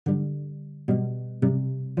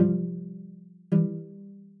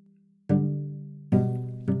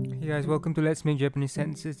Hey guys, welcome to Let's Make Japanese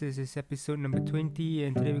Sentences. This is episode number 20,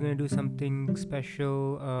 and today we're going to do something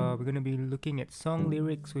special. We're going to be looking at song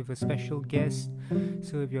lyrics with a special guest.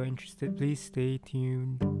 So if you're interested, please stay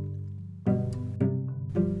tuned.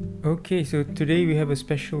 Okay, so today we have a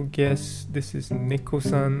special guest. This is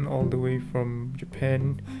Neko-san, all the way from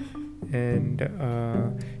Japan, and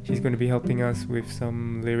she's going to be helping us with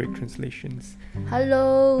some lyric translations.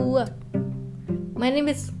 Hello, my name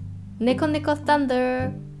is Neko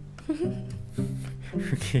Thunder.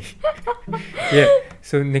 Okay. Yeah,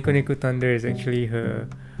 so Neko Thunder is actually her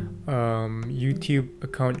YouTube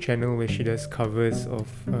account channel where she does covers of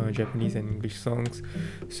Japanese and English songs.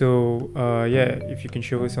 So yeah, if you can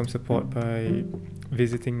show her some support by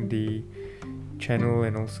visiting the channel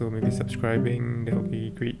and also maybe subscribing, that'll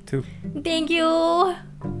be great too. Thank you.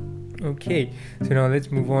 Okay, so now let's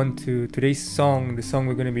move on to today's song. The song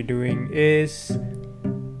we're going to be doing is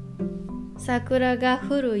桜が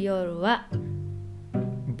降る夜は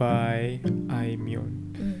by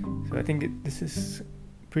Aimyon. So I think this is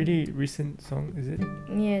pretty recent song, is it?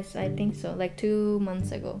 Yes, I think so. Like 2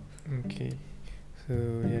 months ago. Okay, so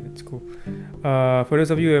yeah, that's cool. For those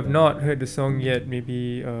of you who have not heard the song yet,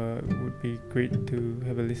 maybe it would be great to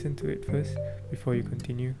have a listen to it first before you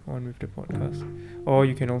continue on with the podcast. Or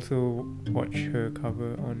you can also watch her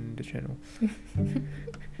cover on the channel.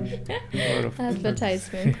 A lot of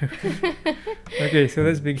Advertisement. Okay, so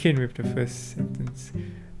let's begin with the first sentence.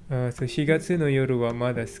 So 4月の夜は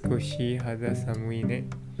まだ少し肌寒いね.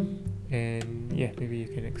 And yeah, maybe you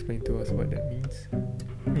can explain to us what that means.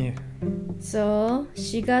 Yeah. So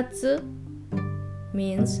 4月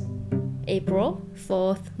means April,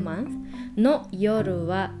 4th month. の夜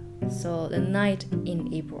は so the night in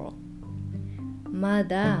April. ま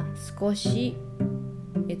だ少し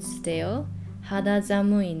it's still. 肌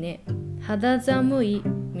寒いね. 肌寒い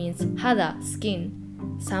means 肌 skin.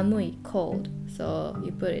 寒い cold. So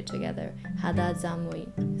you put it together. 肌寒い.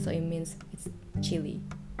 So it means it's chilly.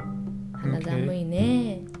 肌寒い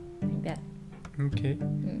ね. Like that. Okay.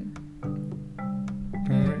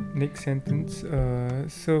 Alright, next sentence.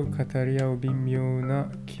 そう語り合う微妙な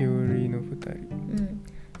距離の二人.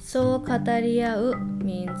 So 語り合う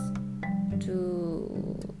means to.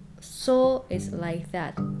 So is like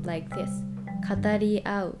that, like this. 語り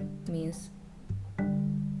合う means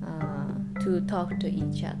to talk to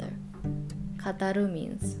each other. 語る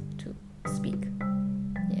means to speak.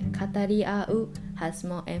 Yeah, 語り合う has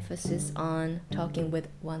more emphasis on talking with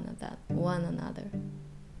one another.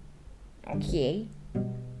 Okay.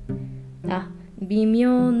 微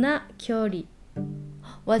妙な距離.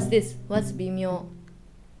 What's this? What's 微妙?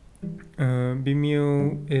 微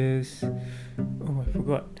妙 is... Oh, I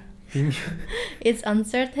forgot. 微妙 It's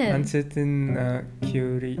uncertain. Uncertain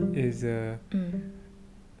距離 is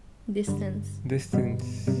Distance.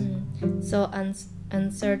 distance. So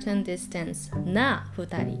uncertain distance. な二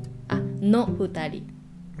人. の二人.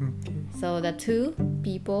 Okay. So the two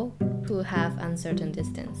people who have uncertain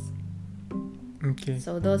distance. Okay.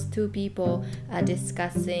 So those two people are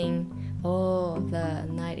discussing, oh, the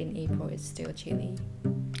night in April is still chilly.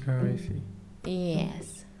 Oh, I see.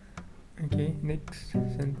 Yes. Okay, next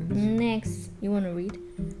sentence. Next, you want to read?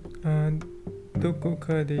 どこ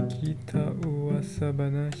かで聞いた噂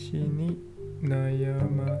話に悩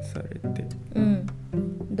まされて。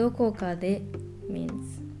どこかで means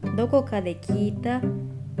どこかで聞いた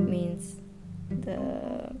means the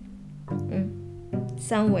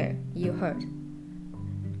somewhere you heard.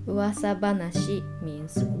 噂話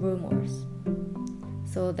means rumors.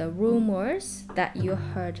 So the rumors that you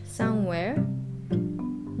heard somewhere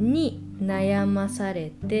に悩まさ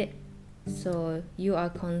れて So you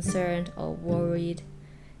are concerned or worried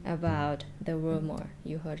about the rumor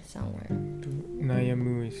you heard somewhere. To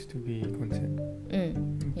nayamu is to be concerned.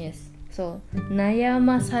 Yes. So 悩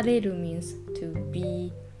まされる means to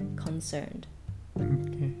be concerned.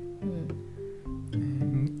 Okay.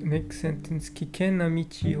 Next sentence. 危険な道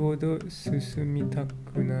ほど進みた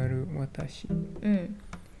くなる私。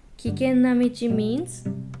危険な道 means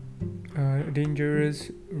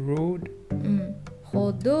dangerous road.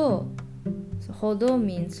 ほど So ほど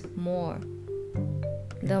means more.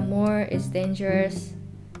 The more is dangerous.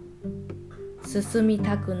 進み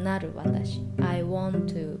たくなる私. I want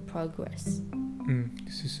to progress.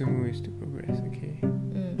 進む is to progress. Okay.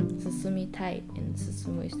 進みたい and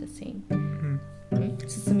進む is the same.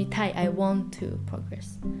 進みたい I want to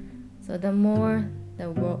progress. So the more the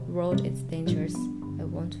road is dangerous, I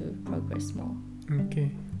want to progress more.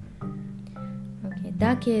 Okay. Okay.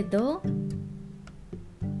 だけど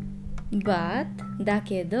But だ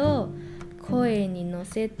けど声に乗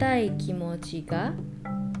せたい気持ちが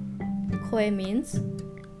声 means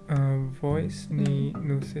voice ni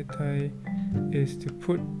nosetai is to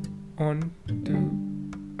put on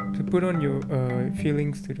your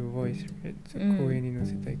feelings to the voice, right? So 声に乗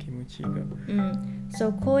せたい気持ちが。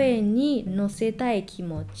So 声に乗せたい気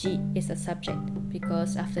持ち is a subject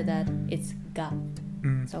because after that it's が。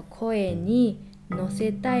So 声に乗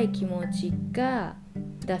せたい気持ちが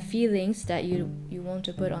the feelings that you want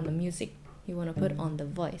to put on the music, you want to put on the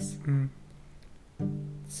voice.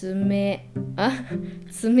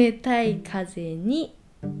 冷たい風に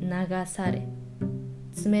流され。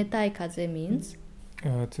冷たい風 means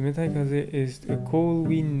冷たい風 is a cold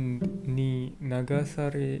wind に流さ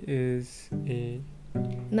れ is a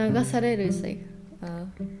流される is like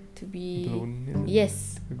to be blown, isn't it?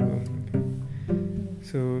 Yes. Blown.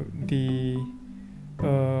 So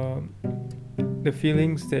the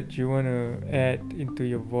feelings that you want to add into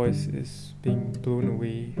your voice is being blown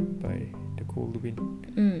away by the cold wind.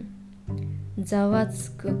 ざわ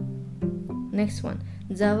つく Next one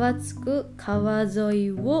ざわつく川沿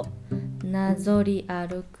いをなぞり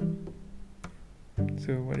歩く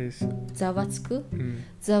So what is ざわつく、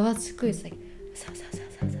ざわつく is like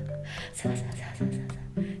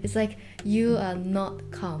It's like you are not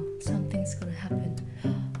calm, something's gonna happen.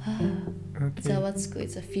 okay. ざわつく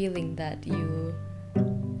is a feeling that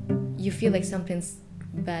you feel like something's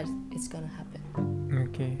bad is gonna happen.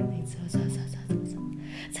 Okay.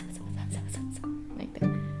 Like that.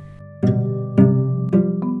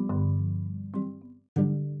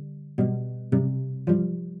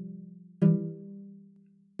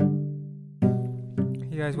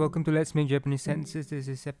 Hey guys, welcome to Let's Make Japanese Sentences. This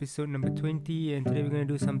is episode number 20 and today we're going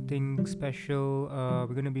to do something special.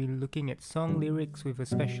 We're going to be looking at song lyrics with a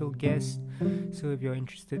special guest. So if you're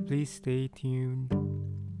interested, please stay tuned.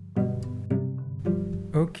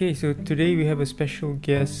 Okay, so today we have a special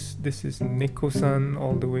guest. This is Neko-san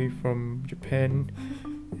all the way from Japan.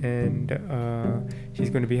 And she's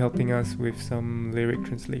going to be helping us with some lyric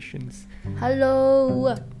translations.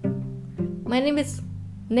 Hello, my name is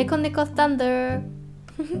Neko Thunder.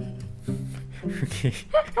 Okay.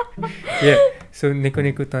 Yeah, so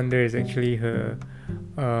Neko Thunder is actually her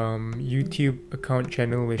YouTube account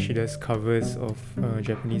channel where she does covers of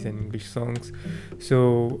Japanese and English songs.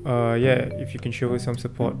 So yeah, if you can show her some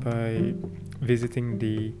support by visiting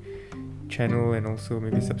the channel and also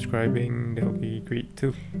maybe subscribing, that'll be great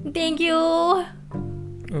too. Thank you.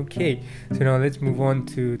 Okay, so now let's move on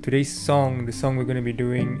to today's song. The song we're going to be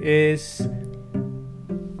doing is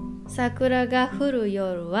桜が降る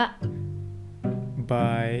夜は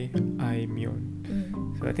by Aimyon.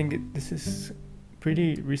 So I think this is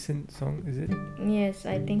pretty recent song, is it? Yes,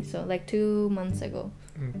 I think so. Like 2 months ago.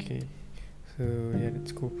 Okay, so yeah,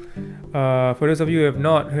 that's cool. For those of you who have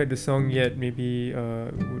not heard the song yet, maybe it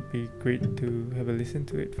would be great to have a listen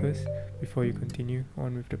to it first before you continue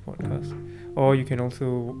on with the podcast. Or you can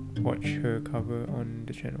also watch her cover on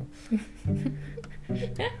the channel.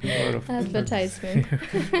 A lot of Advertisement.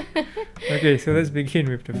 Okay, so let's begin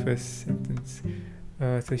with the first sentence.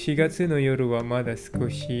 So 4月の夜はまだ少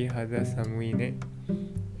し肌寒いね.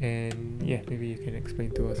 And yeah, maybe you can explain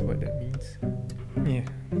to us what that means. Yeah.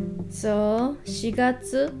 So 4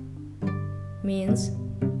月 means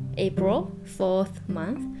April, 4th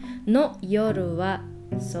month. の夜は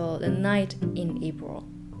so the night in April.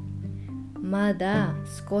 まだ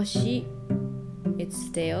少し it's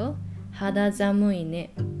still. 肌寒いね.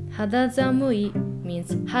 肌寒い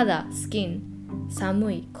means 肌 skin.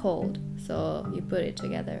 寒い cold. So you put it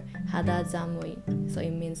together. 肌寒い. So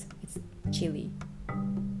it means it's chilly.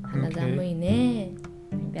 肌寒いね.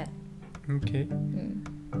 Like that. Okay.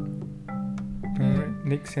 Alright,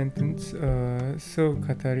 next sentence. そう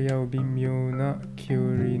語り合う微妙な距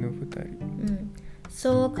離の二人。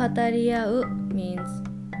そう語り合う means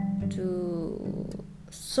to.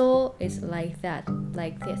 So is like that,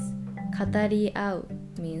 like this. 語り合う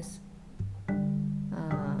means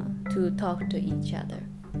to talk to each other.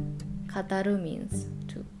 語る means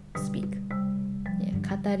to speak. Yeah,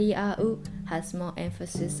 語り合う has more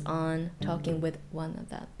emphasis on talking with one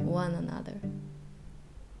another.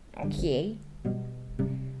 Okay.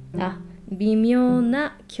 微妙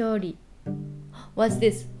な距離. What's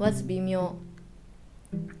this? What's 微妙?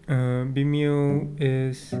 微妙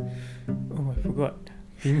is... Oh, I forgot.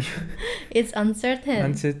 微妙 It's uncertain.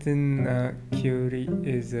 Uncertain 距離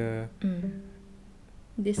is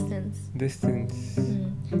Distance.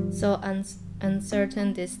 So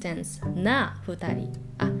uncertain distance. な二人.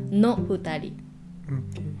 の二人.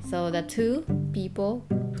 Okay. So the two people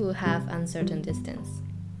who have uncertain distance.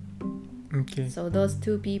 Okay. So those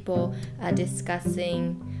two people are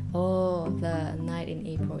discussing, oh, the night in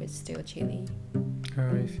April is still chilly.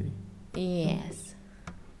 Oh, I see. Yes.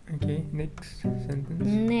 Okay, next sentence.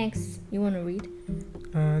 Next, you want to read?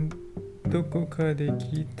 どこかで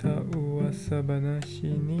聞いた噂話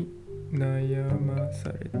に悩ま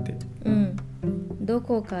されて。ど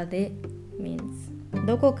こかで means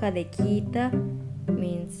どこかで聞いた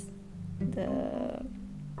means the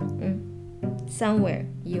somewhere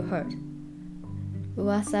you heard.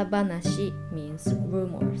 噂話 means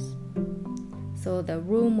rumors. So the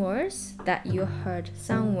rumors that you heard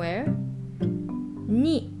somewhere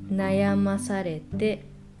に悩まされて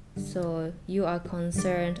so you are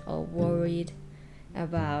concerned or worried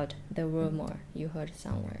about the rumor you heard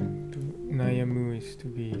somewhere. To 悩む is to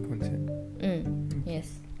be concerned.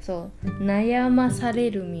 Yes. So 悩まされ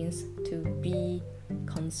る means to be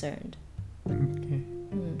concerned. Okay.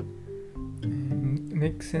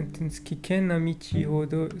 Next sentence. 危険な道ほ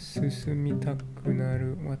ど進みたくな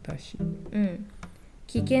る私。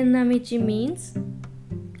危険な道 means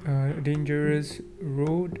dangerous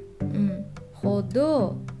road. ほ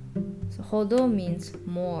ど so ほど means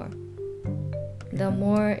more. The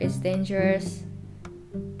more is dangerous.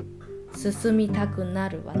 進みたくな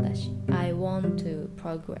る私 I want to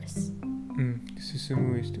progress. 進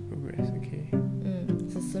む is to progress. Okay.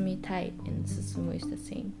 進みたい and 進む is the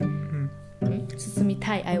same. 進み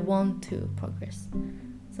たい I want to progress.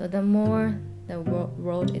 So the more the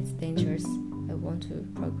road is dangerous, I want to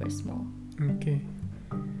progress more. Okay.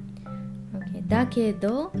 Okay. だけ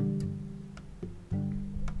ど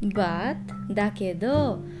but だけ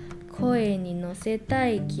ど声に乗せた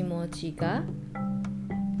い気持ちが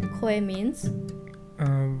声 means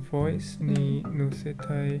voice に乗せ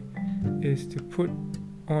たい is to put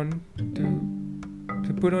on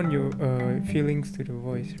to put on your feelings to the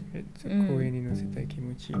voice, right? So 声に乗せたい気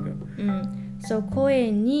持ちが。So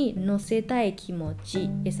声に乗せたい気持ち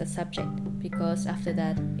is a subject because after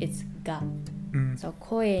that it's が。So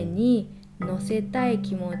声に乗せたい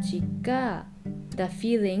気持ちが the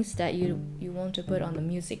feelings that you want to put on the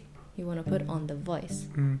music, you want to put on the voice.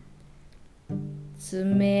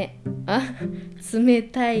 冷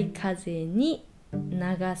たい風に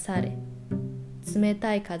流され。冷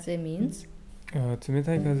たい風 means 冷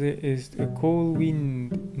たい風 is a cold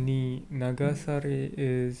wind に流され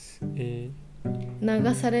is a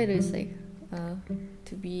流される is like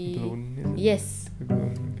to be blown, is it? Yes.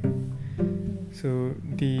 Blown. So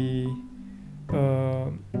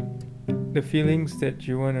the feelings that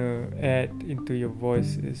you want to add into your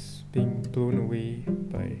voice is being blown away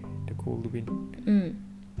by the cold wind.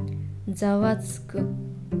 ざわつく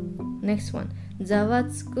Next one ざわ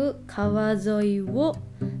つく川沿いを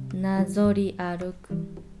なぞり歩く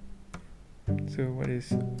So what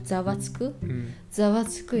is ざわつく、ざわ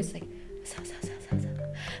つく is like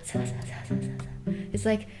It's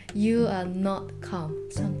like you are not calm.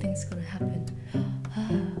 Something's gonna happen.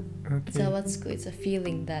 okay. ざわつく is a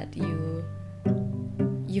feeling that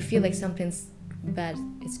you feel like something's bad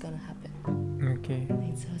is gonna happen. Okay.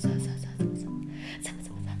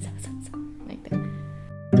 Like that.